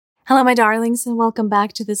Hello, my darlings, and welcome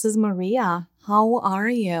back to This is Maria. How are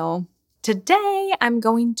you? Today, I'm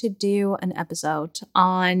going to do an episode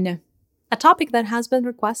on a topic that has been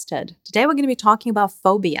requested. Today, we're going to be talking about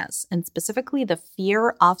phobias, and specifically the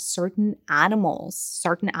fear of certain animals,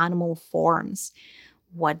 certain animal forms.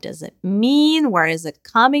 What does it mean? Where is it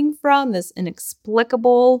coming from? This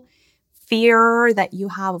inexplicable fear that you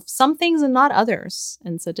have of some things and not others.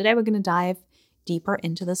 And so today, we're going to dive deeper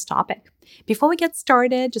into this topic. Before we get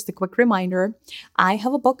started, just a quick reminder, I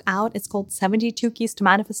have a book out. It's called 72 Keys to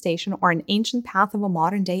Manifestation, or An Ancient Path of a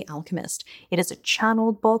Modern Day Alchemist. It is a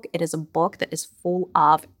channeled book. It is a book that is full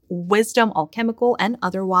of wisdom, alchemical and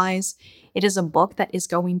otherwise. It is a book that is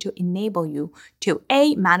going to enable you to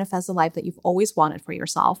A, manifest the life that you've always wanted for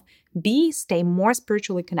yourself, B, stay more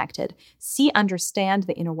spiritually connected, C, understand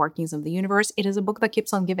the inner workings of the universe. It is a book that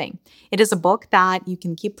keeps on giving. It is a book that you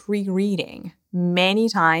can keep rereading many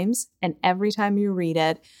times, and every time you read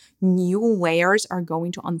it, new layers are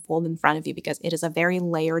going to unfold in front of you because it is a very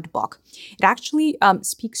layered book. It actually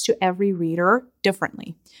speaks to every reader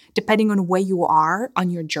differently, depending on where you are on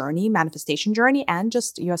your journey, manifestation journey, and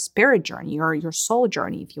just your spirit journey or your soul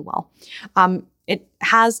journey, if you will. It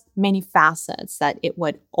has many facets that it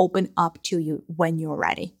would open up to you when you're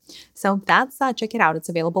ready. So that's that. Check it out. It's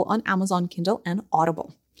available on Amazon, Kindle, and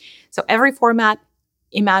Audible. So every format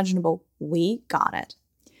imaginable, we got it.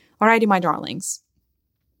 Alrighty, my darlings.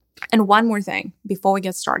 And one more thing before we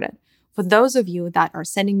get started. For those of you that are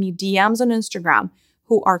sending me DMs on Instagram,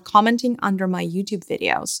 who are commenting under my YouTube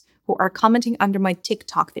videos, who are commenting under my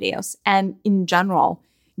TikTok videos, and in general,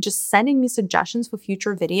 just sending me suggestions for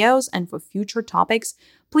future videos and for future topics,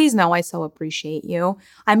 please know I so appreciate you.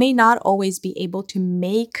 I may not always be able to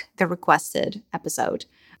make the requested episode,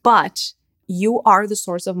 but you are the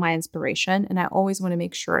source of my inspiration, and I always want to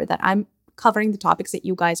make sure that I'm covering the topics that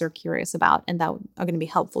you guys are curious about and that are going to be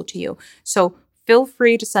helpful to you. So feel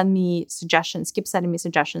free to send me suggestions. Keep sending me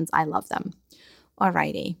suggestions. I love them.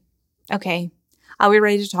 Alrighty. Okay. Are we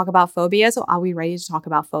ready to talk about phobias, or are we ready to talk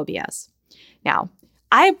about phobias? Now,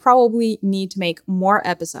 I probably need to make more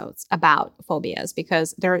episodes about phobias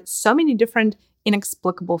because there are so many different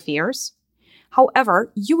inexplicable fears.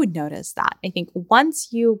 However, you would notice that I think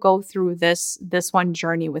once you go through this one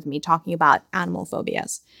journey with me talking about animal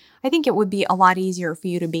phobias, I think it would be a lot easier for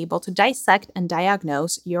you to be able to dissect and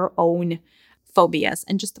diagnose your own phobias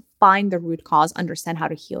and just find the root cause, understand how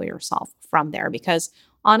to heal yourself from there. Because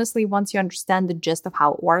honestly, once you understand the gist of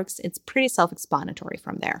how it works, it's pretty self-explanatory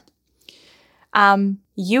from there.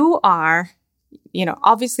 You are,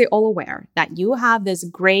 obviously all aware that you have this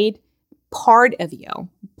great part of you,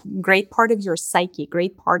 great part of your psyche,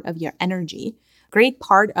 great part of your energy, great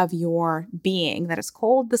part of your being that is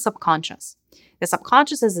called the subconscious. The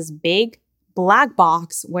subconscious is this big black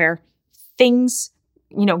box where things,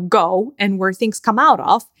 go and where things come out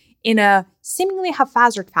of in a seemingly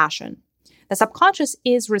haphazard fashion. The subconscious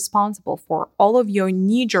is responsible for all of your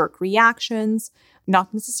knee-jerk reactions,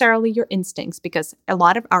 not necessarily your instincts, because a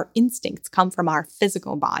lot of our instincts come from our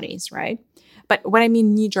physical bodies, right? But when I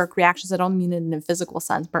mean knee-jerk reactions, I don't mean it in a physical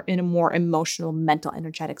sense, but in a more emotional, mental,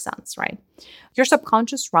 energetic sense, right? Your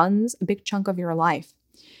subconscious runs a big chunk of your life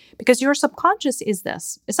because your subconscious is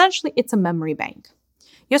this. Essentially, it's a memory bank.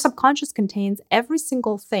 Your subconscious contains every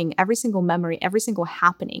single thing, every single memory, every single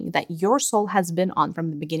happening that your soul has been on from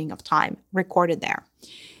the beginning of time, recorded there.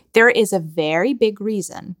 There is a very big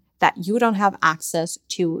reason that you don't have access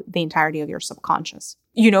to the entirety of your subconscious.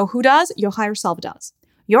 You know who does? Your higher self does.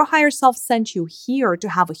 Your higher self sent you here to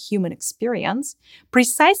have a human experience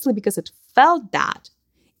precisely because it felt that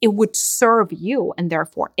it would serve you and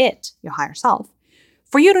therefore it, your higher self,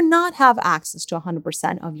 for you to not have access to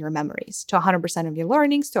 100% of your memories, to 100% of your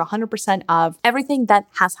learnings, to 100% of everything that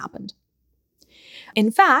has happened.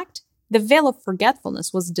 In fact, the veil of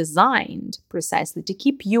forgetfulness was designed precisely to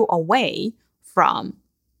keep you away from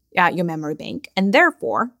your memory bank. And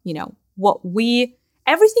therefore,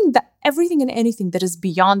 everything and anything that is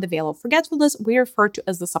beyond the veil of forgetfulness, we refer to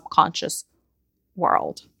as the subconscious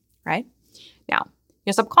world, right? Now,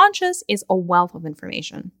 your subconscious is a wealth of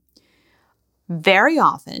information. Very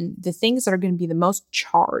often, the things that are going to be the most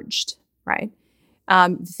charged, right?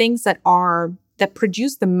 The things that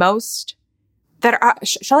produce the most,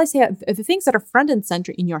 the things that are front and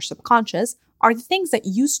center in your subconscious are the things that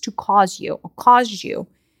used to cause you or caused you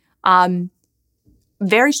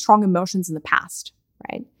very strong emotions in the past,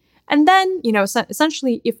 right? And then,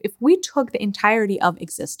 essentially, if we took the entirety of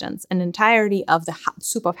existence and entirety of the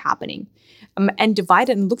soup of happening and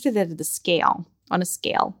divided and looked at it on a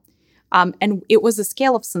scale, and it was a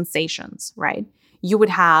scale of sensations, right? You would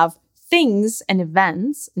have things and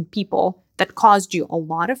events and people that caused you a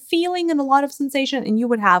lot of feeling and a lot of sensation, and you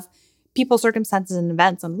would have people, circumstances, and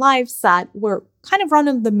events in lives that were kind of run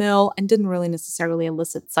of the mill and didn't really necessarily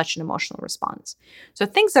elicit such an emotional response. So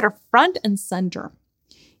things that are front and center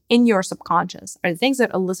in your subconscious are the things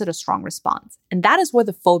that elicit a strong response. And that is where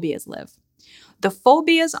the phobias live. The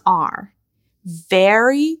phobias are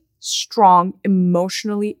very strong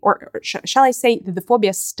emotionally, or shall I say that the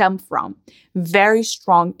phobias stem from very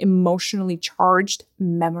strong emotionally charged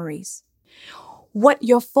memories. What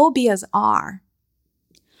your phobias are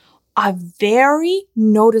very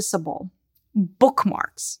noticeable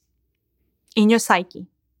bookmarks in your psyche.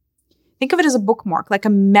 Think of it as a bookmark, like a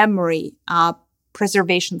memory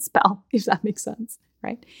preservation spell, if that makes sense,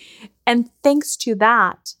 right? And thanks to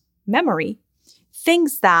that memory,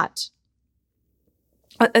 thanks to that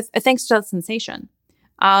sensation,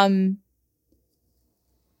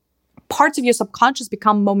 parts of your subconscious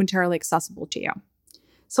become momentarily accessible to you.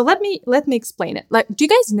 So let me explain it. Like, do you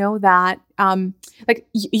guys know that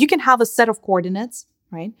you can have a set of coordinates,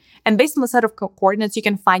 right? And based on the set of coordinates, you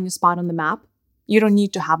can find your spot on the map. You don't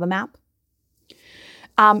need to have a map.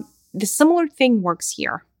 The similar thing works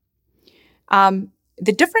here. And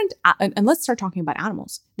let's start talking about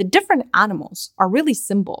animals. The different animals are really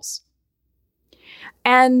symbols.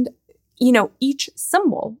 And, each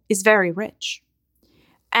symbol is very rich.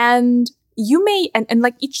 And you may, and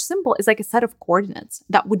like each symbol is like a set of coordinates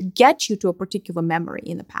that would get you to a particular memory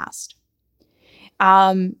in the past.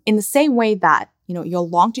 In the same way that, your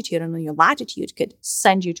longitude and your latitude could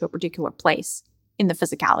send you to a particular place in the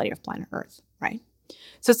physicality of planet Earth, right?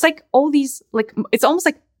 So it's like all these, it's almost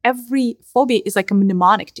like every phobia is like a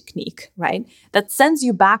mnemonic technique, right? That sends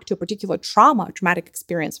you back to a particular traumatic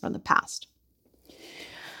experience from the past.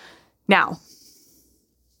 Now,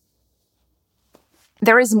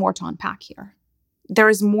 there is more to unpack here. There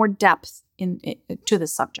is more depth to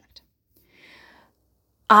this subject.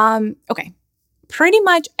 Okay. Pretty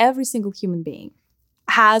much every single human being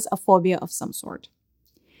has a phobia of some sort.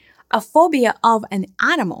 A phobia of an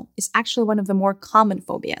animal is actually one of the more common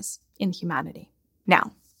phobias in humanity.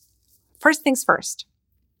 Now, first things first,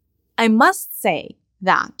 I must say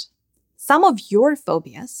that some of your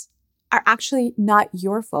phobias are actually not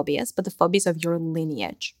your phobias, but the phobias of your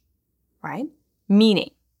lineage, right?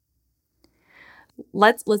 Meaning,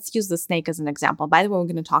 let's use the snake as an example. By the way, we're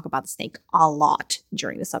going to talk about the snake a lot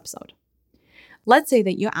during this episode. Let's say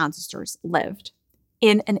that your ancestors lived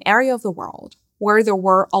in an area of the world where there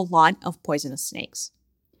were a lot of poisonous snakes.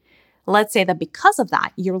 Let's say that because of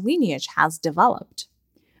that, your lineage has developed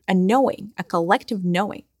a collective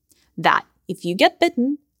knowing that if you get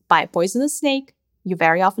bitten by a poisonous snake, you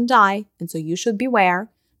very often die, and so you should beware.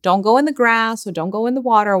 Don't go in the grass or don't go in the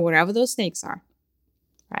water or wherever those snakes are,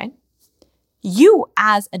 right? You,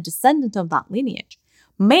 as a descendant of that lineage,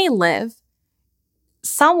 may live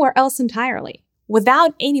somewhere else entirely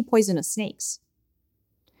without any poisonous snakes.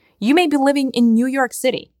 You may be living in New York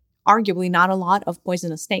City. Arguably not a lot of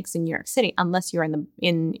poisonous snakes in New York City unless you're in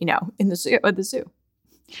the zoo.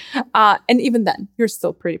 And even then, you're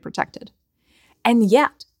still pretty protected. And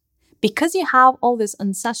yet, because you have all these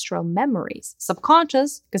ancestral memories,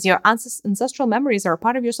 subconscious, because your ancestral memories are a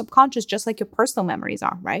part of your subconscious, just like your personal memories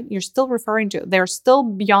are, right? You're still they're still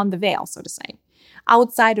beyond the veil, so to say,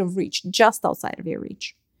 outside of reach, just outside of your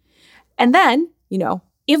reach. And then,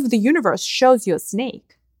 if the universe shows you a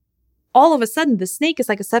snake, all of a sudden, the snake is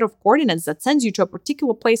like a set of coordinates that sends you to a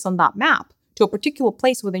particular place on that map, to a particular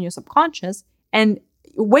place within your subconscious. And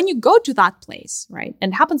when you go to that place, right,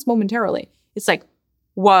 and it happens momentarily, it's like,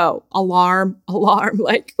 whoa, alarm,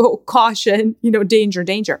 like, oh, caution,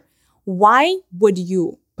 danger. Why would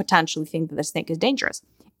you potentially think that the snake is dangerous?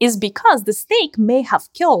 Is because the snake may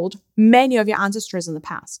have killed many of your ancestors in the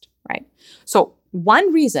past, right? So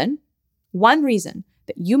one reason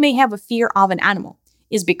that you may have a fear of an animal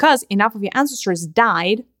is because enough of your ancestors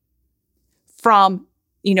died from,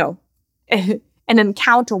 an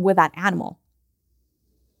encounter with that animal.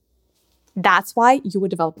 That's why you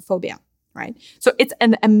would develop a phobia, right? So it's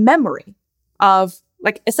a memory of,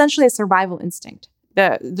 like, essentially a survival instinct,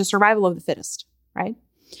 the survival of the fittest, right?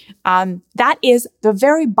 That is the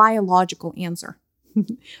very biological answer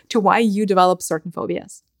to why you develop certain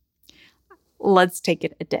phobias. Let's take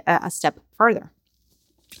it a step further.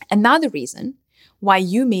 Another reason why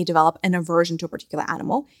you may develop an aversion to a particular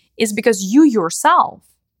animal is because you yourself,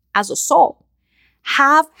 as a soul,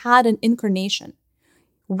 have had an incarnation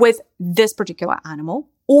with this particular animal,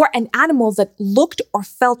 or an animal that looked or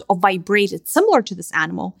felt or vibrated similar to this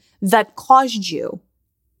animal that caused you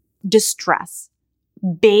distress,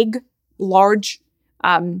 big, large,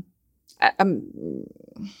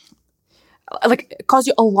 like it caused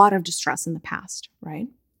you a lot of distress in the past, right?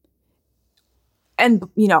 And,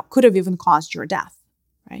 could have even caused your death,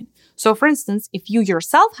 right? So for instance, if you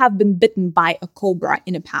yourself have been bitten by a cobra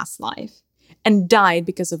in a past life and died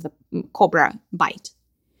because of the cobra bite,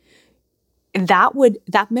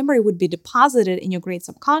 that memory would be deposited in your great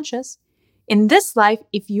subconscious. In this life,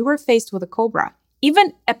 if you were faced with a cobra,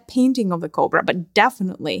 even a painting of the cobra, but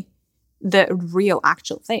definitely the real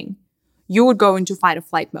actual thing, you would go into fight or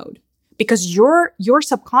flight mode because your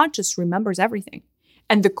subconscious remembers everything.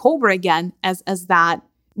 And the cobra, again, as that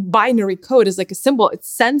binary code is like a symbol, it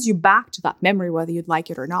sends you back to that memory, whether you'd like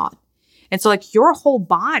it or not. And so like your whole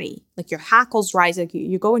body, like your hackles rise, like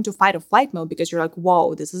you go into fight or flight mode because you're like,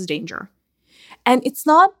 whoa, this is danger. And it's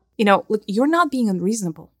not, like you're not being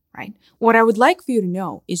unreasonable, right? What I would like for you to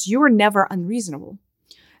know is you are never unreasonable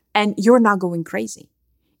and you're not going crazy.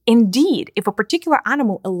 Indeed, if a particular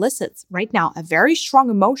animal elicits right now a very strong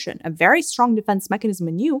emotion, a very strong defense mechanism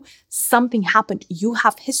in you, something happened. You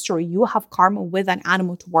have history, you have karma with an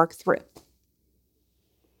animal to work through.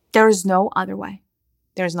 There is no other way.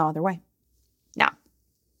 There's no other way. Now,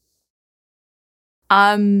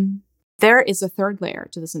 there is a third layer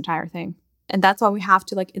to this entire thing. And that's why we have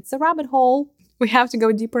to, it's a rabbit hole. We have to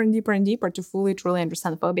go deeper and deeper and deeper to fully, truly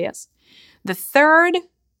understand the phobias. The third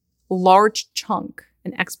large chunk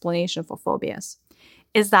and explanation for phobias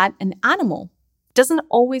is that an animal doesn't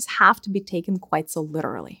always have to be taken quite so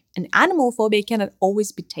literally. An animal phobia cannot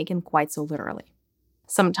always be taken quite so literally.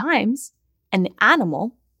 Sometimes an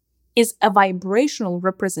animal is a vibrational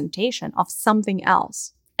representation of something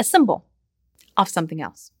else, a symbol of something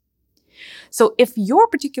else. So if your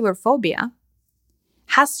particular phobia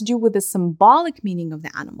has to do with the symbolic meaning of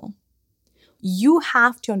the animal, you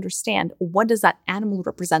have to understand what does that animal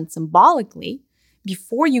represent symbolically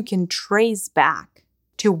before you can trace back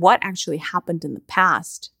to what actually happened in the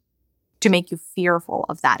past to make you fearful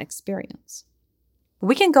of that experience.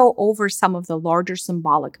 We can go over some of the larger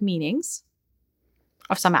symbolic meanings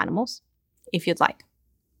of some animals if you'd like.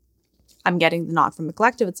 I'm getting the nod from the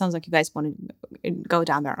collective. It sounds like you guys want to go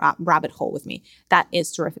down that rabbit hole with me. That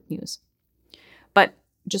is terrific news. But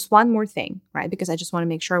just one more thing, right? Because I just want to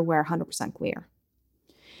make sure we're 100% clear.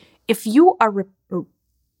 If you are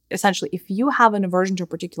essentially, if you have an aversion to a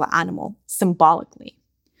particular animal symbolically,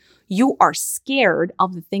 you are scared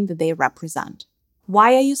of the thing that they represent.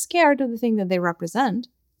 Why are you scared of the thing that they represent?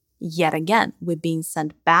 Yet again, we're being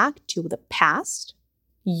sent back to the past,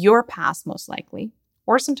 your past most likely,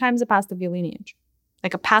 or sometimes the past of your lineage,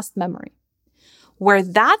 like a past memory, where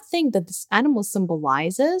that thing that this animal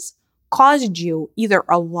symbolizes caused you either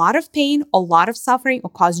a lot of pain, a lot of suffering, or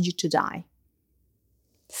caused you to die.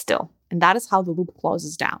 Still. And that is how the loop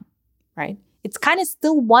closes down, right? It's kind of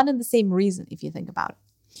still one and the same reason if you think about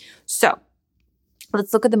it. So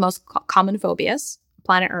let's look at the most common phobias,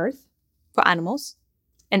 planet Earth, for animals.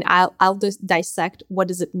 And I'll just dissect what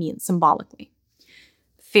does it mean symbolically.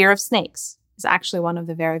 Fear of snakes is actually one of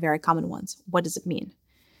the very, very common ones. What does it mean?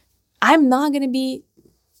 I'm not going to be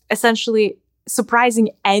essentially surprising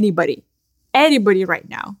anybody right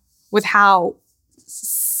now with how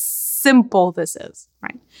simple this is,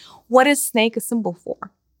 right? What is snake a symbol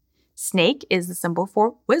for? Snake is the symbol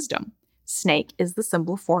for wisdom. Snake is the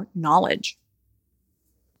symbol for knowledge.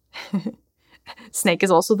 Snake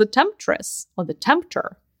is also the temptress or the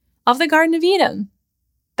tempter of the Garden of Eden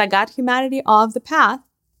that got humanity off the path.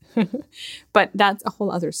 But that's a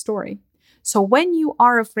whole other story. So when you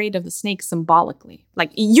are afraid of the snake symbolically,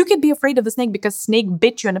 like you could be afraid of the snake because snake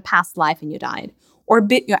bit you in a past life and you died, or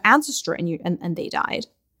bit your ancestor and they died,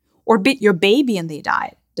 or bit your baby and they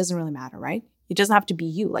died. Doesn't really matter, right? It doesn't have to be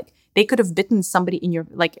you. Like they could have bitten somebody in your,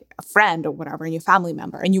 like a friend or whatever, in your family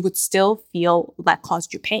member, and you would still feel that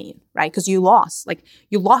caused you pain, right? Because you lost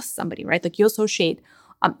somebody, right? Like you associate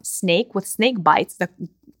snake with snake bites that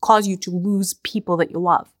cause you to lose people that you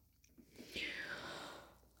love.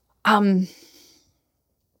 But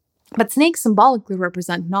snakes symbolically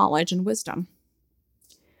represent knowledge and wisdom.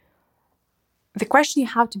 The question you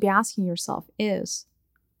have to be asking yourself is,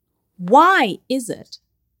 why is it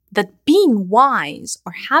that being wise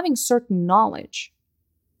or having certain knowledge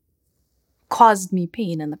caused me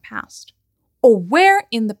pain in the past? Or where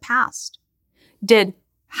in the past did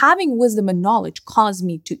having wisdom and knowledge cause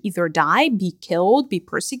me to either die, be killed, be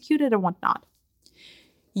persecuted, or whatnot?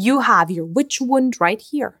 You have your witch wound right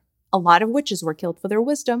here. A lot of witches were killed for their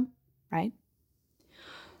wisdom, right?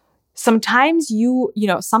 Sometimes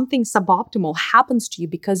something suboptimal happens to you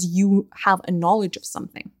because you have a knowledge of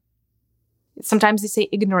something. Sometimes they say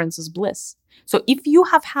ignorance is bliss. So if you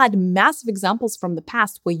have had massive examples from the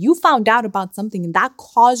past where you found out about something and that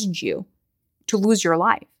caused you to lose your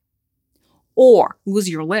life, or lose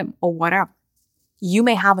your limb or whatever. You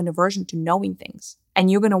may have an aversion to knowing things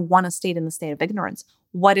and you're going to want to stay in the state of ignorance.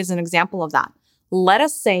 What is an example of that? Let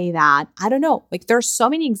us say that, I don't know, like there's so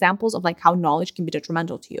many examples of like how knowledge can be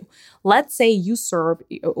detrimental to you. Let's say you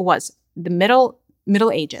was the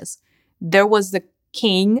Middle Ages. There was the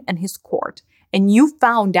king and his court, and you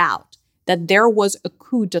found out that there was a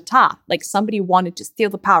coup d'etat, like somebody wanted to steal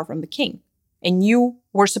the power from the king. And you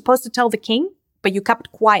were supposed to tell the king, but you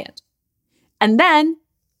kept quiet. And then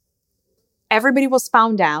everybody was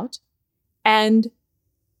found out, and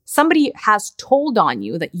somebody has told on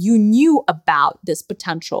you that you knew about this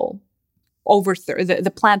potential overthrow,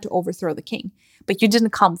 the plan to overthrow the king, but you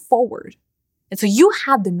didn't come forward. And so you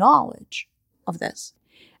had the knowledge of this.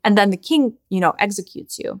 And then the king,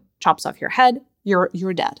 executes you, chops off your head,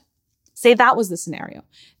 you're dead. Say that was the scenario.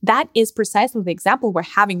 That is precisely the example where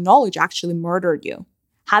having knowledge actually murdered you.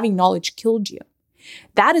 Having knowledge killed you.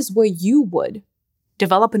 That is where you would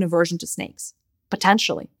develop an aversion to snakes,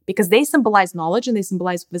 potentially, because they symbolize knowledge and they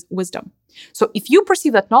symbolize wisdom. So if you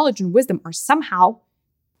perceive that knowledge and wisdom are somehow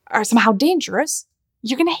dangerous,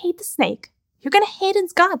 you're going to hate the snake. You're going to hate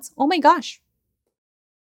its guts. Oh my gosh.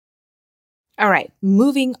 All right,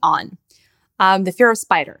 moving on. The fear of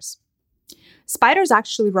spiders. Spiders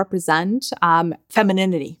actually represent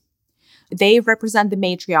femininity. They represent the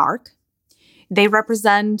matriarch. They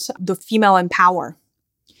represent the female in power.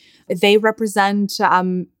 They represent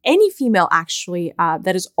any female, actually,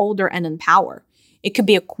 that is older and in power. It could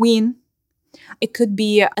be a queen. It could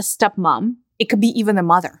be a stepmom. It could be even a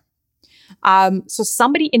mother. So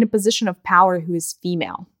somebody in a position of power who is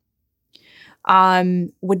female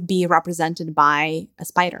would be represented by a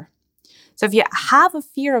spider. So if you have a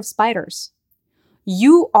fear of spiders,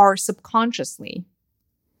 you are subconsciously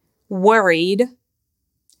worried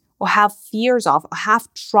or have fears of, or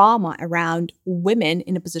have trauma around women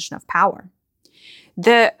in a position of power.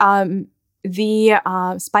 The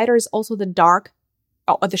spider is also the dark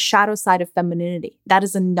or the shadow side of femininity. That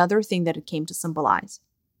is another thing that it came to symbolize,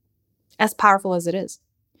 as powerful as it is.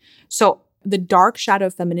 So the dark shadow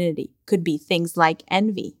of femininity could be things like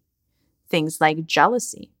envy, things like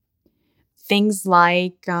jealousy, things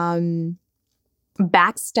like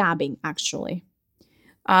backstabbing, actually,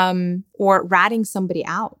 or ratting somebody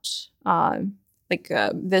out.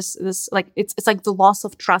 It's like the loss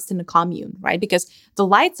of trust in a commune, right? Because the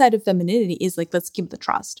light side of femininity is like, let's keep the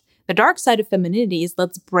trust. The dark side of femininity is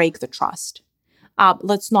let's break the trust.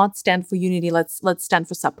 Let's not stand for unity. Let's stand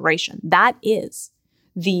for separation. That is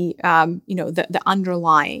the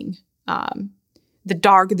underlying,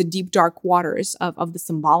 the deep dark waters of the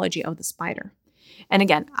symbology of the spider. And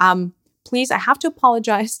again, please, I have to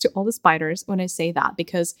apologize to all the spiders when I say that,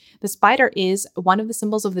 because the spider is one of the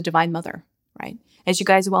symbols of the Divine Mother, right? As you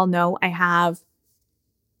guys well know, I have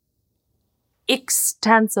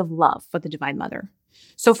extensive love for the Divine Mother.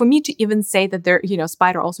 So for me to even say that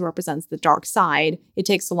spider also represents the dark side, it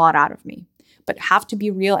takes a lot out of me. But I have to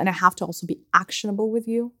be real, and I have to also be actionable with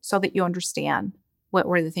you so that you understand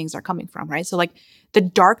where the things are coming from, right? So like the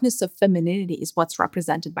darkness of femininity is what's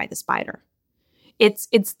represented by the spider.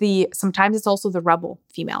 Sometimes it's also the rebel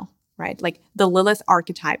female, right? Like the Lilith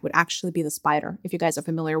archetype would actually be the spider. If you guys are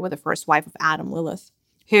familiar with the first wife of Adam, Lilith,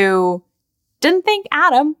 who didn't think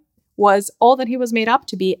Adam was all that he was made up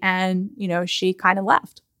to be. And, she kind of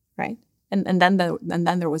left, right? And then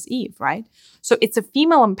there was Eve, right? So it's a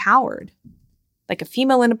female empowered, like a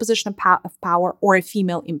female in a position of power, or a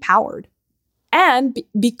female empowered. And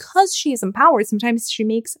because she is empowered, sometimes she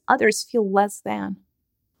makes others feel less than.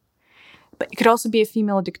 But it could also be a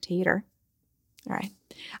female dictator. All right.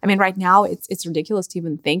 I mean, right now, it's ridiculous to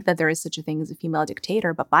even think that there is such a thing as a female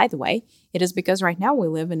dictator. But by the way, it is because right now we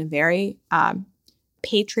live in a very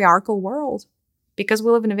patriarchal world. Because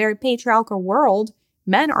we live in a very patriarchal world,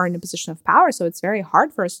 men are in a position of power. So it's very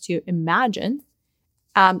hard for us to imagine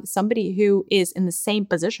somebody who is in the same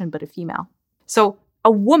position but a female. So a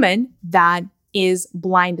woman that is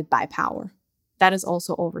blinded by power, that is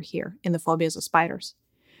also over here in the phobias of spiders.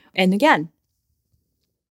 And again,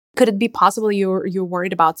 could it be possible you're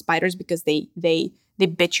worried about spiders because they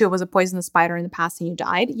bit you as a poisonous spider in the past and you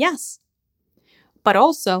died? Yes. But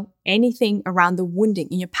also anything around the wounding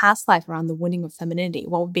in your past life, around the wounding of femininity.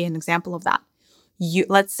 What would be an example of that?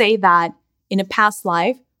 Let's say that in a past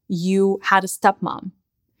life, you had a stepmom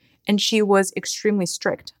and she was extremely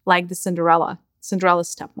strict, like the Cinderella's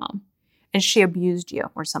stepmom, and she abused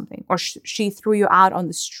you or something, or she threw you out on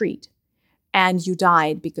the street and you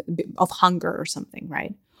died because of hunger or something,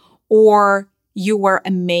 right? Or you were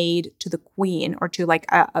a maid to the queen or to like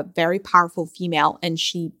a very powerful female and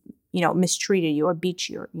she, mistreated you or beat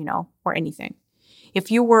you, or anything.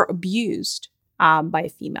 If you were abused by a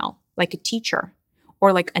female, like a teacher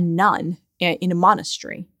or like a nun in a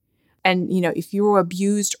monastery, and, if you were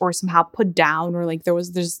abused or somehow put down, or like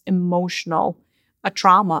there's emotional a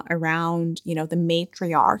trauma around, the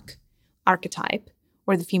matriarch archetype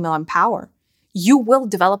or the female in power, you will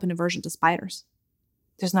develop an aversion to spiders.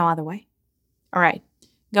 There's no other way. All right,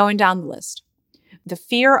 going down the list. The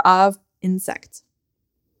fear of insects,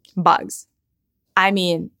 bugs. I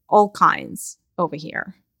mean, all kinds over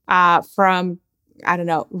here. From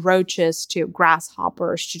roaches to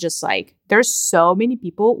grasshoppers to just like, there's so many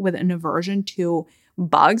people with an aversion to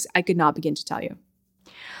bugs. I could not begin to tell you.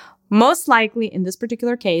 Most likely in this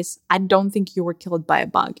particular case, I don't think you were killed by a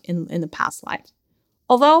bug in the past life.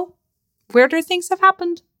 Although weirder things have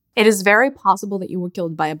happened, it is very possible that you were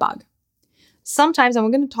killed by a bug. Sometimes, and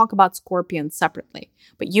we're going to talk about scorpions separately,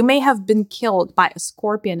 but you may have been killed by a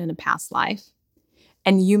scorpion in a past life.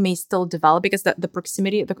 And you may still develop, because the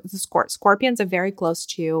proximity of the scorpions are very close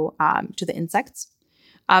to the insects.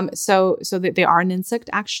 So that they are an insect,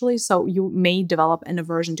 actually. So you may develop an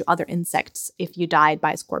aversion to other insects if you died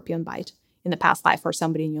by a scorpion bite in the past life, or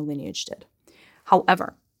somebody in your lineage did.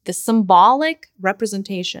 However, the symbolic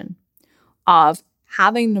representation of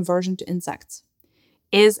having an aversion to insects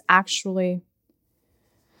is actually,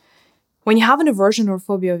 when you have an aversion or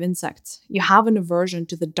phobia of insects, you have an aversion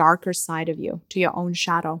to the darker side of you, to your own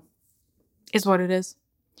shadow, is what it is.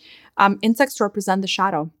 Insects represent the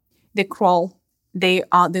shadow. They crawl. They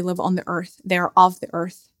live on the earth. They are of the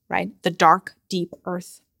earth, right? The dark, deep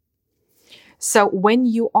earth. So when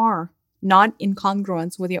you are not in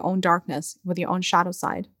congruence with your own darkness, with your own shadow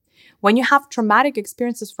side, when you have traumatic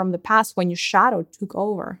experiences from the past, when your shadow took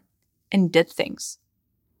over and did things,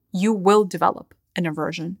 you will develop an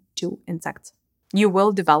aversion to insects. You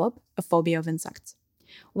will develop a phobia of insects.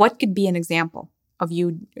 What could be an example of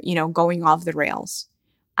you, going off the rails?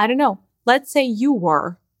 I don't know. Let's say you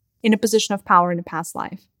were in a position of power in a past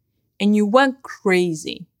life and you went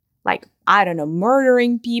crazy, like, I don't know,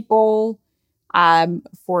 murdering people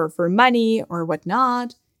for money or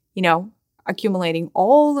whatnot, accumulating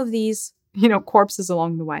all of these, corpses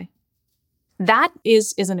along the way. That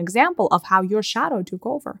is an example of how your shadow took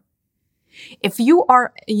over. If you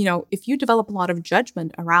are, if you develop a lot of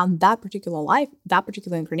judgment around that particular life, that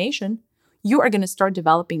particular incarnation, you are going to start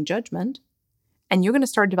developing judgment, and you're going to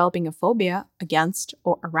start developing a phobia against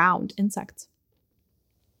or around insects.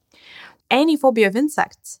 Any phobia of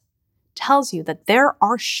insects tells you that there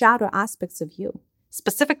are shadow aspects of you,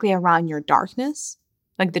 specifically around your darkness,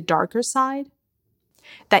 like the darker side,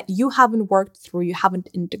 that you haven't worked through, you haven't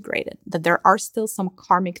integrated, that there are still some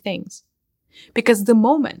karmic things. Because the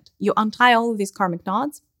moment you untie all of these karmic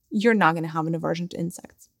knots, you're not going to have an aversion to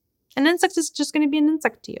insects. An insect is just going to be an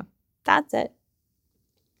insect to you. That's it.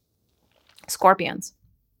 Scorpions.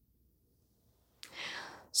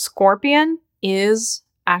 Scorpion is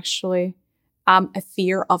actually a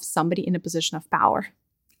fear of somebody in a position of power.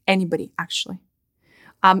 Anybody, actually.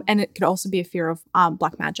 And it could also be a fear of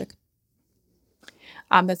black magic.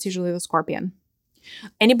 That's usually the scorpion.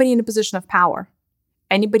 Anybody in a position of power.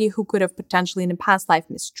 Anybody who could have potentially in a past life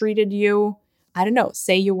mistreated you. I don't know,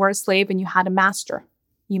 say you were a slave and you had a master.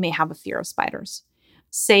 You may have a fear of spiders.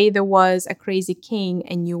 Say there was a crazy king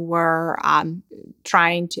and you were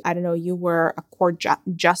trying to, I don't know, you were a court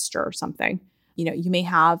jester or something. You may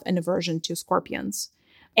have an aversion to scorpions.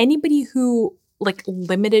 Anybody who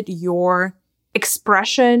limited your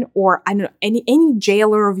expression, or I don't know, any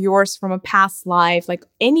jailer of yours from a past life,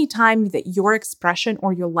 any time that your expression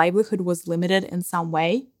or your livelihood was limited in some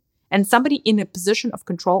way, and somebody in a position of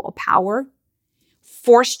control or power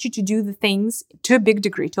forced you to do the things to a big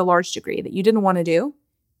degree, to a large degree, that you didn't want to do,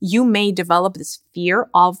 you may develop this fear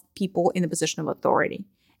of people in a position of authority.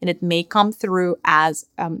 And it may come through as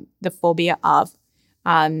the phobia of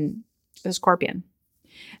the scorpion.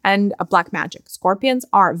 And black magic. Scorpions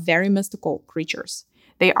are very mystical creatures.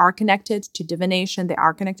 They are connected to divination. They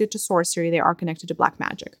are connected to sorcery. They are connected to black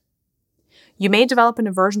magic. You may develop an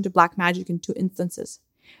aversion to black magic in two instances.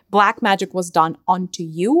 Black magic was done onto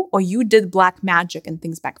you, or you did black magic and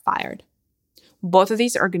things backfired. Both of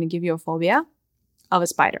these are going to give you a phobia of a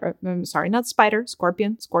spider. Sorry, not spider,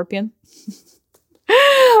 scorpion.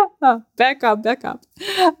 Oh, back up.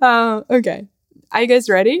 Okay. Are you guys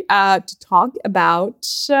ready to talk about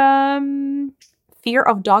fear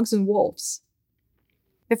of dogs and wolves?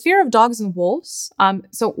 The fear of dogs and wolves.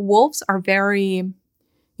 So wolves are very,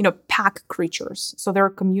 pack creatures. So they're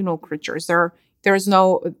communal creatures. There's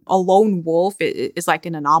no, a lone wolf is like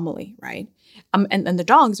an anomaly, right? And the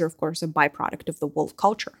dogs are, of course, a byproduct of the wolf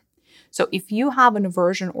culture. So if you have an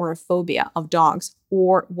aversion or a phobia of dogs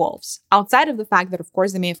or wolves, outside of the fact that, of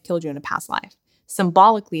course, they may have killed you in a past life,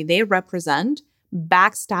 symbolically, they represent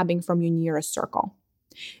backstabbing from your nearest circle.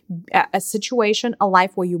 A situation, a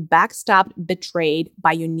life where you backstabbed, betrayed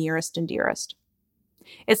by your nearest and dearest.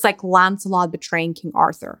 It's like Lancelot betraying King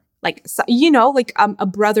Arthur. Like, a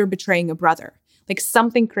brother betraying a brother. Like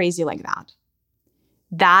something crazy like that.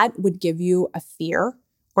 That would give you a fear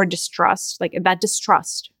or distrust, like that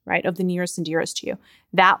distrust, right, of the nearest and dearest to you.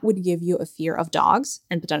 That would give you a fear of dogs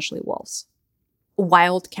and potentially wolves.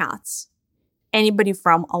 Wild cats. Anybody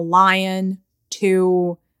from a lion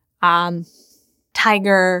to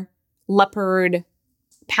tiger, leopard,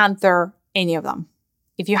 panther, any of them.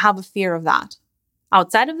 If you have a fear of that,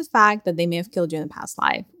 outside of the fact that they may have killed you in the past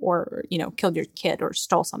life or, killed your kid or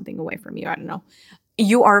stole something away from you, I don't know,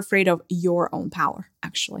 you are afraid of your own power,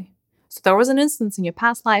 actually. So there was an instance in your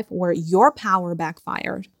past life where your power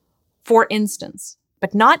backfired, for instance,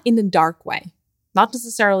 but not in a dark way, not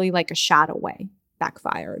necessarily like a shadow way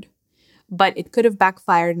backfired, but it could have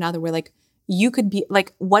backfired another way. Like you could be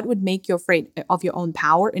like, what would make you afraid of your own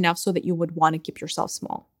power enough so that you would want to keep yourself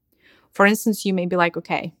small? For instance, you may be like,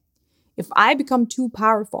 okay, if I become too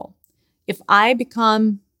powerful, if I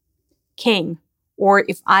become king, or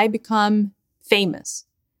if I become famous,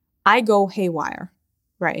 I go haywire,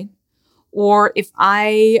 right? Or if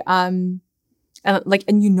I, and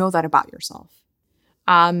you know that about yourself.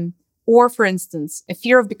 Or for instance, a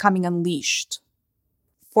fear of becoming unleashed.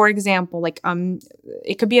 For example,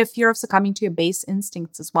 it could be a fear of succumbing to your base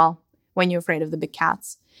instincts as well when you're afraid of the big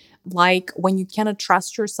cats. Like when you cannot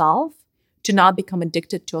trust yourself to not become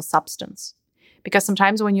addicted to a substance. Because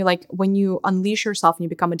sometimes when you unleash yourself and you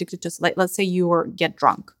become addicted to, like, let's say you get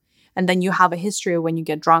drunk, and then you have a history when you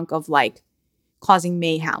get drunk of like causing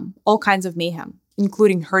mayhem, all kinds of mayhem,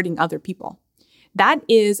 including hurting other people. That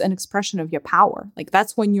is an expression of your power. Like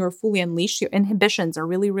that's when you're fully unleashed. Your inhibitions are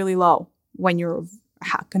really, really low when you're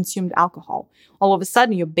consumed alcohol. All of a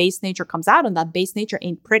sudden, your base nature comes out, and that base nature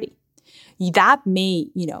ain't pretty. That may,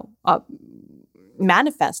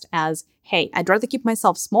 manifest as, hey, I'd rather keep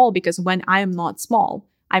myself small because when I am not small,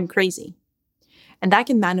 I'm crazy. And that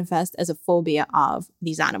can manifest as a phobia of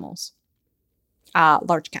these animals,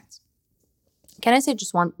 large cats. Can I say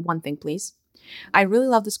just one thing, please? I really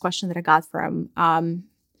love this question that I got from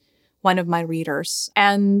one of my readers.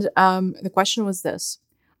 And the question was this.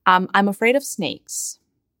 I'm afraid of snakes,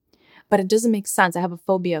 but it doesn't make sense. I have a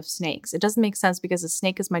phobia of snakes. It doesn't make sense because a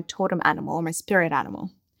snake is my totem animal or my spirit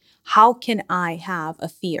animal. How can I have a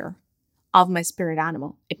fear of my spirit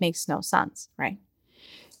animal? It makes no sense, right?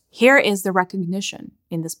 Here is the recognition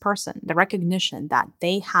in this person, the recognition that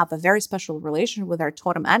they have a very special relationship with their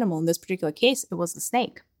totem animal. In this particular case, it was the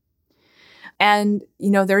snake. And,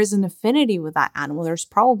 there is an affinity with that animal. There's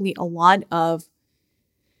probably a lot of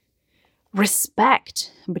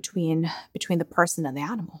respect between the person and the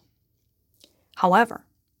animal. However,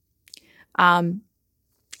 and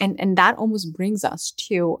that almost brings us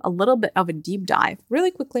to a little bit of a deep dive, really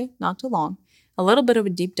quickly, not too long, a little bit of a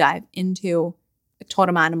deep dive into a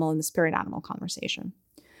totem animal and the spirit animal conversation.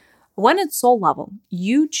 When at soul level,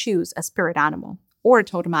 you choose a spirit animal or a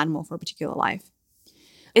totem animal for a particular life,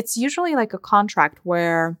 it's usually like a contract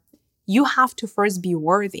where you have to first be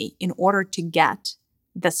worthy in order to get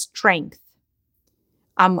the strength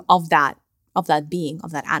of that being,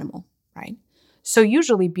 of that animal, right? So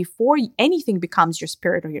usually before anything becomes your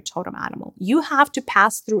spirit or your totem animal, you have to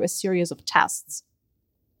pass through a series of tests.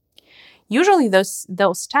 Usually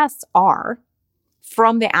those tests are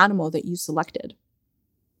from the animal that you selected.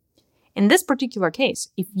 In this particular case,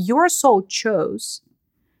 if your soul chose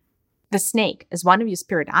the snake as one of your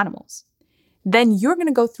spirit animals, then you're going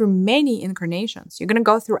to go through many incarnations. You're going to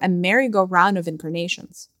go through a merry-go-round of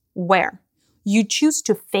incarnations where you choose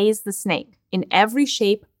to phase the snake in every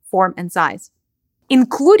shape, form, and size,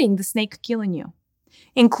 including the snake killing you,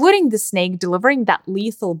 including the snake delivering that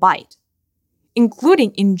lethal bite,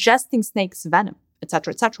 including ingesting snake's venom,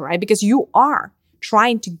 etc., right? Because you are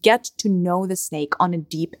trying to get to know the snake on a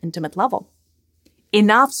deep, intimate level.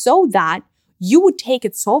 Enough so that you would take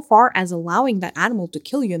it so far as allowing that animal to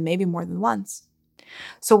kill you, and maybe more than once.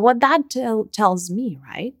 So what that tells me,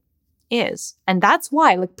 right, is, and that's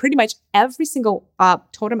why like pretty much every single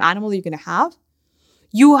totem animal you're going to have,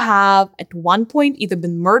 you have at one point either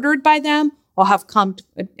been murdered by them or have come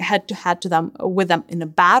head to head with them in a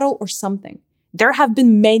battle or something. There have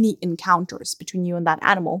been many encounters between you and that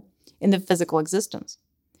animal in the physical existence.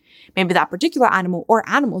 Maybe that particular animal or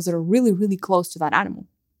animals that are really, really close to that animal.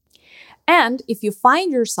 And if you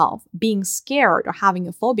find yourself being scared or having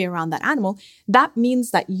a phobia around that animal, that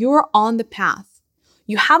means that you're on the path.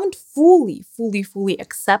 You haven't fully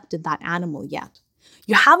accepted that animal yet.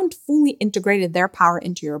 You haven't fully integrated their power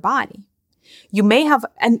into your body. You may have,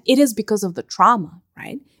 and it is because of the trauma,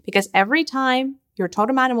 right? Because every time your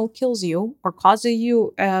totem animal kills you or causes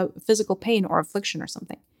you physical pain or affliction or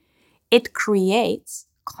something, it creates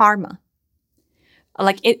karma.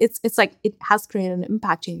 Like it's like it has created an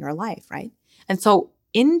impact in your life, right? And so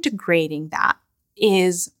integrating that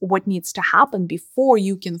is what needs to happen before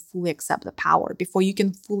you can fully accept the power, before you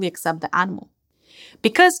can fully accept the animal.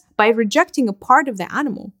 Because by rejecting a part of the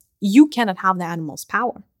animal, you cannot have the animal's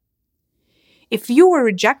power. If you are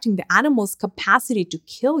rejecting the animal's capacity to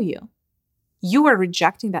kill you, you are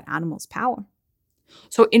rejecting that animal's power.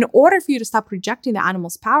 So in order for you to stop rejecting the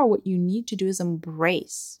animal's power, what you need to do is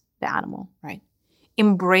embrace the animal, right?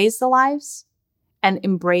 Embrace the lives and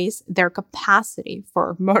embrace their capacity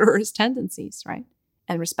for murderous tendencies, right?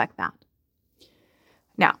 And respect that.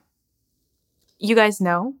 Now, you guys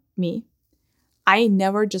know me. I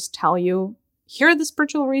never just tell you, here are the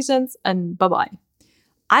spiritual reasons and bye-bye.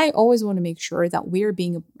 I always want to make sure that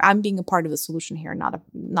I'm being a part of the solution here, not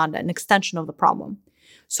an extension of the problem.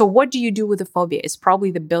 So what do you do with a phobia is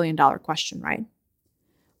probably the billion-dollar question, right?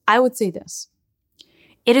 I would say this.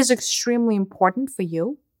 It is extremely important for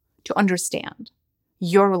you to understand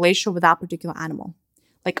your relationship with that particular animal.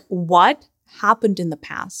 Like, what happened in the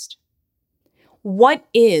past? What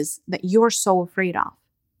is that you're so afraid of?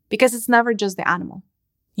 Because it's never just the animal.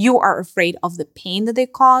 You are afraid of the pain that they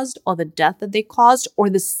caused or the death that they caused or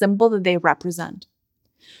the symbol that they represent.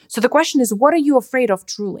 So the question is, what are you afraid of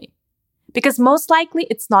truly? Because most likely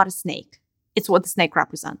it's not a snake. It's what the snake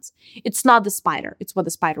represents. It's not the spider. It's what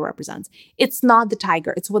the spider represents. It's not the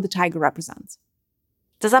tiger. It's what the tiger represents.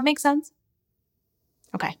 Does that make sense?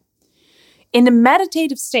 Okay. In a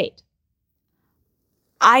meditative state,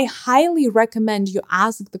 I highly recommend you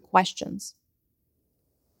ask the questions.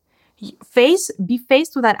 Be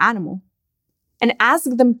faced with that animal and ask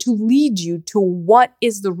them to lead you to what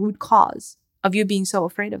is the root cause of you being so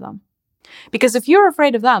afraid of them. Because if you're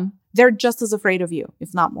afraid of them, they're just as afraid of you,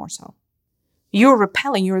 if not more so. You're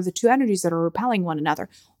the two energies that are repelling one another.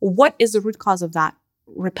 What is the root cause of that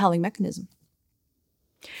repelling mechanism?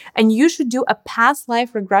 And you should do a past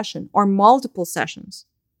life regression or multiple sessions.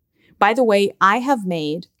 By the way, I have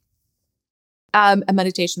made a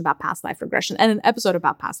meditation about past life regression and an episode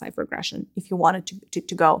about past life regression if you wanted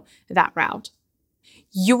to go that route.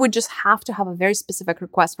 You would just have to have a very specific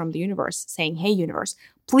request from the universe saying, hey, universe,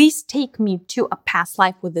 please take me to a past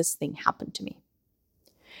life where this thing happened to me.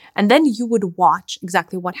 And then you would watch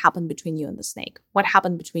exactly what happened between you and the snake, what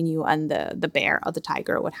happened between you and the bear or the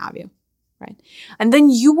tiger or what have you, right? And then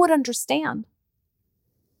you would understand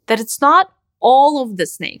that it's not all of the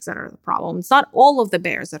snakes that are the problem. It's not all of the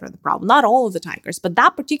bears that are the problem, not all of the tigers, but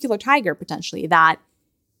that particular tiger potentially that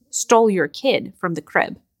stole your kid from the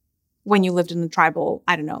crib when you lived in a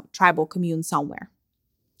tribal commune somewhere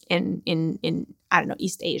in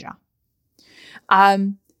East Asia.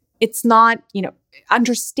 It's not,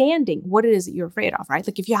 understanding what it is that you're afraid of, right?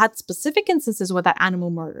 Like if you had specific instances where that animal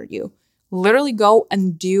murdered you, literally go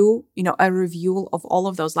and do, a review of all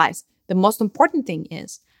of those lives. The most important thing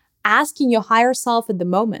is asking your higher self at the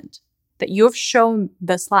moment that you have shown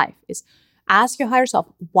this life is ask your higher self,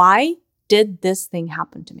 why did this thing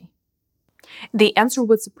happen to me? The answer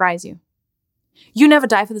would surprise you. You never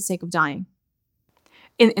die for the sake of dying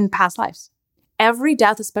in past lives. Every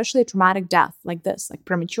death, especially a traumatic death like this, like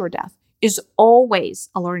premature death, is always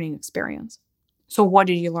a learning experience. So what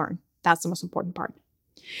did you learn? That's the most important part.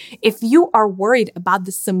 If you are worried about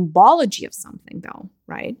the symbology of something though,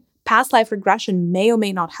 right? Past life regression may or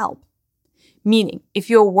may not help. Meaning,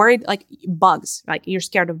 if you're worried like bugs, like you're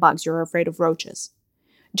scared of bugs, you're afraid of roaches,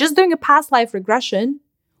 just doing a past life regression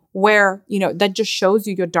where, that just shows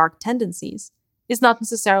you your dark tendencies is not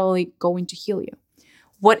necessarily going to heal you.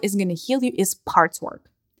 What is going to heal you is parts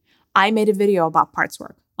work. I made a video about parts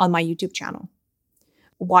work on my YouTube channel.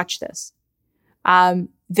 Watch this.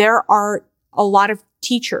 There are a lot of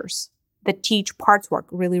teachers that teach parts work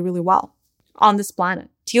really, really well on this planet.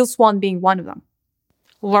 Teal Swan being one of them.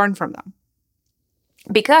 Learn from them.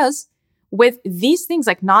 Because with these things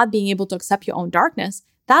like not being able to accept your own darkness,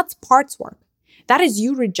 that's parts work. That is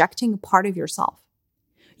you rejecting a part of yourself.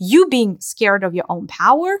 You being scared of your own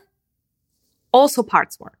power, also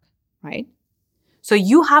parts work, right? So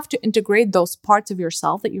you have to integrate those parts of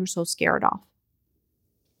yourself that you're so scared of,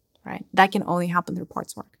 right? That can only happen through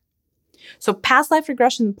parts work. So past life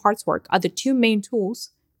regression and parts work are the two main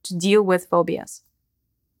tools to deal with phobias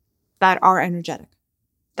that are energetic,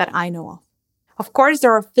 that I know of. Of course,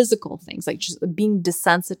 there are physical things like just being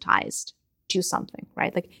desensitized to something,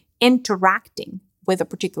 right? Like interacting with a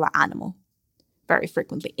particular animal very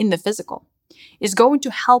frequently in the physical is going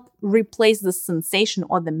to help replace the sensation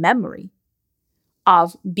or the memory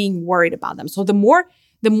of being worried about them. So the more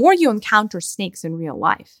you encounter snakes in real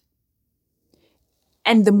life,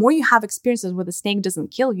 and the more you have experiences where the snake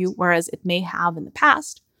doesn't kill you, whereas it may have in the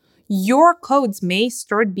past, your codes may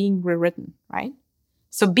start being rewritten, right?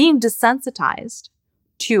 So being desensitized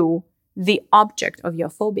to the object of your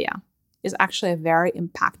phobia is actually a very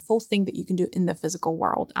impactful thing that you can do in the physical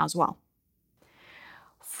world as well.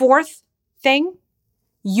 Fourth thing,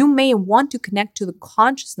 you may want to connect to the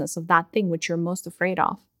consciousness of that thing which you're most afraid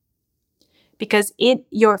of. Because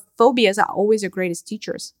your phobias are always your greatest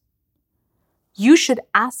teachers. You should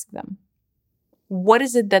ask them, what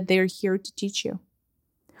is it that they're here to teach you?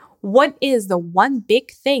 What is the one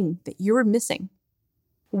big thing that you're missing?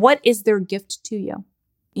 What is their gift to you?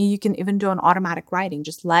 You can even do an automatic writing.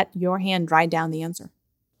 Just let your hand write down the answer.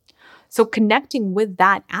 So connecting with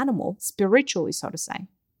that animal, spiritually, so to say,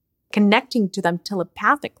 connecting to them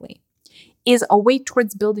telepathically is a way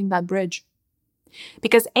towards building that bridge.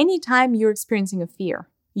 Because anytime you're experiencing a fear,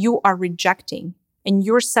 you are rejecting and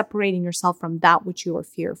you're separating yourself from that which you are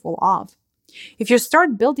fearful of. If you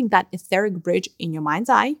start building that etheric bridge in your mind's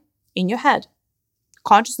eye, in your head,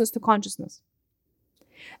 consciousness to consciousness,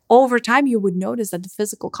 over time you would notice that the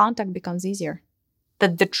physical contact becomes easier,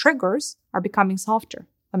 that the triggers are becoming softer,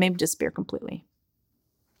 or maybe disappear completely.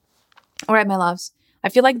 All right, my loves. I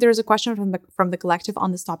feel like there's a question from the collective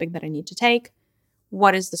on this topic that I need to take.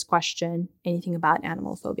 What is this question? Anything about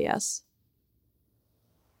animal phobias?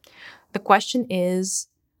 The question is,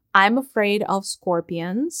 I'm afraid of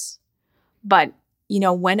scorpions, but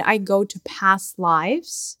when I go to past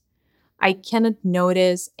lives, I cannot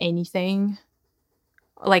notice anything.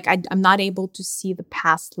 Like I'm not able to see the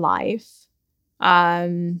past life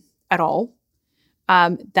at all.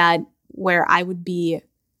 That where I would be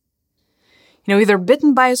either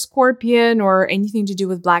bitten by a scorpion or anything to do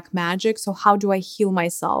with black magic. So how do I heal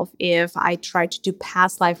myself if I try to do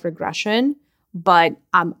past life regression, but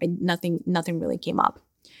nothing really came up?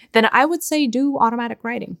 Then I would say do automatic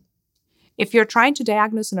writing. If you're trying to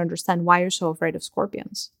diagnose and understand why you're so afraid of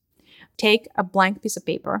scorpions, take a blank piece of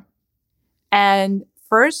paper and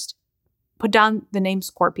first put down the name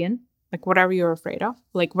scorpion, like whatever you're afraid of,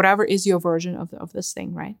 like whatever is your version of this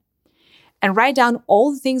thing, right? And write down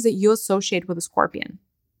all the things that you associate with a scorpion.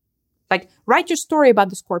 Like, write your story about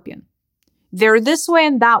the scorpion. They're this way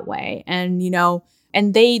and that way. And,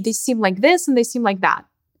 and they seem like this and they seem like that.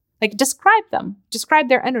 Like, describe them. Describe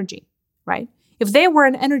their energy, right? If they were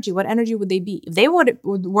an energy, what energy would they be? If they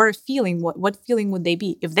were a feeling, what feeling would they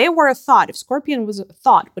be? If they were a thought, if scorpion was a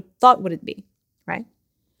thought, what thought would it be, right?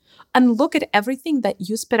 And look at everything that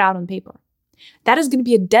you spit out on paper. That is going to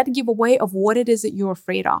be a dead giveaway of what it is that you're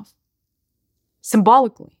afraid of.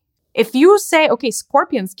 Symbolically. If you say, okay,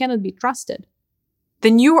 scorpions cannot be trusted,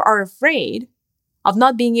 then you are afraid of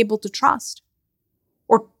not being able to trust,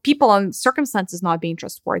 or people and circumstances not being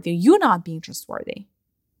trustworthy, you not being trustworthy.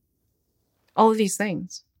 All of these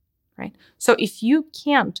things, right? So if you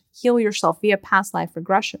can't heal yourself via past life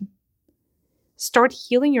regression, start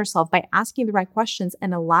healing yourself by asking the right questions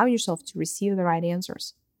and allow yourself to receive the right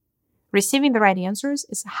answers. Receiving the right answers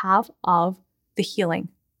is half of the healing.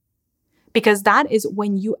 Because that is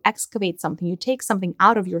when you excavate something, you take something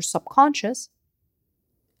out of your subconscious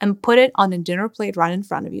and put it on a dinner plate right in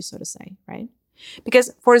front of you, so to say, right?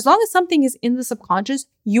 Because for as long as something is in the subconscious,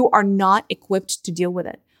 you are not equipped to deal with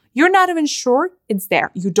it. You're not even sure it's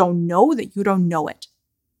there. You don't know that you don't know it.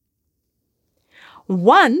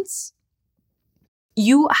 Once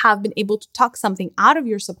you have been able to tuck something out of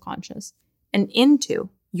your subconscious and into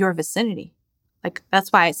your vicinity, like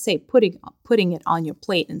that's why I say putting it on your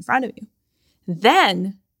plate in front of you,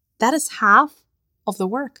 then that is half of the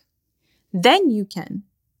work. Then you can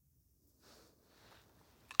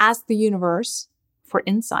ask the universe for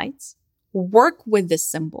insights, work with this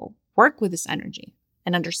symbol, work with this energy,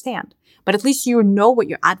 and understand. But at least you know what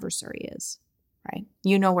your adversary is, right?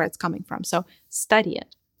 You know where it's coming from. So study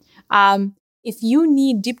it. If you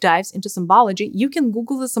need deep dives into symbology, you can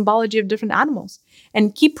Google the symbology of different animals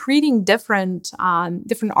and keep reading different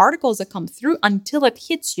articles that come through until it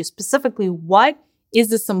hits you specifically what is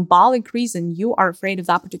the symbolic reason you are afraid of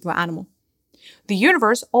that particular animal. The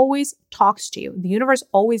universe always talks to you. The universe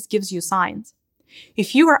always gives you signs.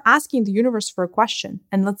 If you are asking the universe for a question,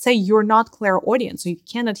 and let's say you're not clairaudient, so you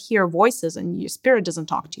cannot hear voices and your spirit doesn't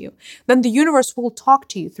talk to you, then the universe will talk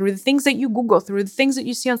to you through the things that you Google, through the things that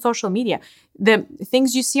you see on social media, the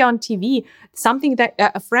things you see on TV, something that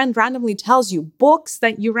a friend randomly tells you, books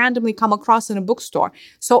that you randomly come across in a bookstore.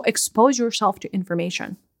 So expose yourself to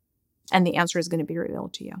information. And the answer is going to be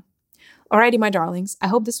revealed to you. Alrighty, my darlings. I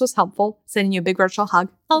hope this was helpful. Sending you a big virtual hug.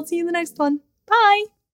 I'll see you in the next one. Bye.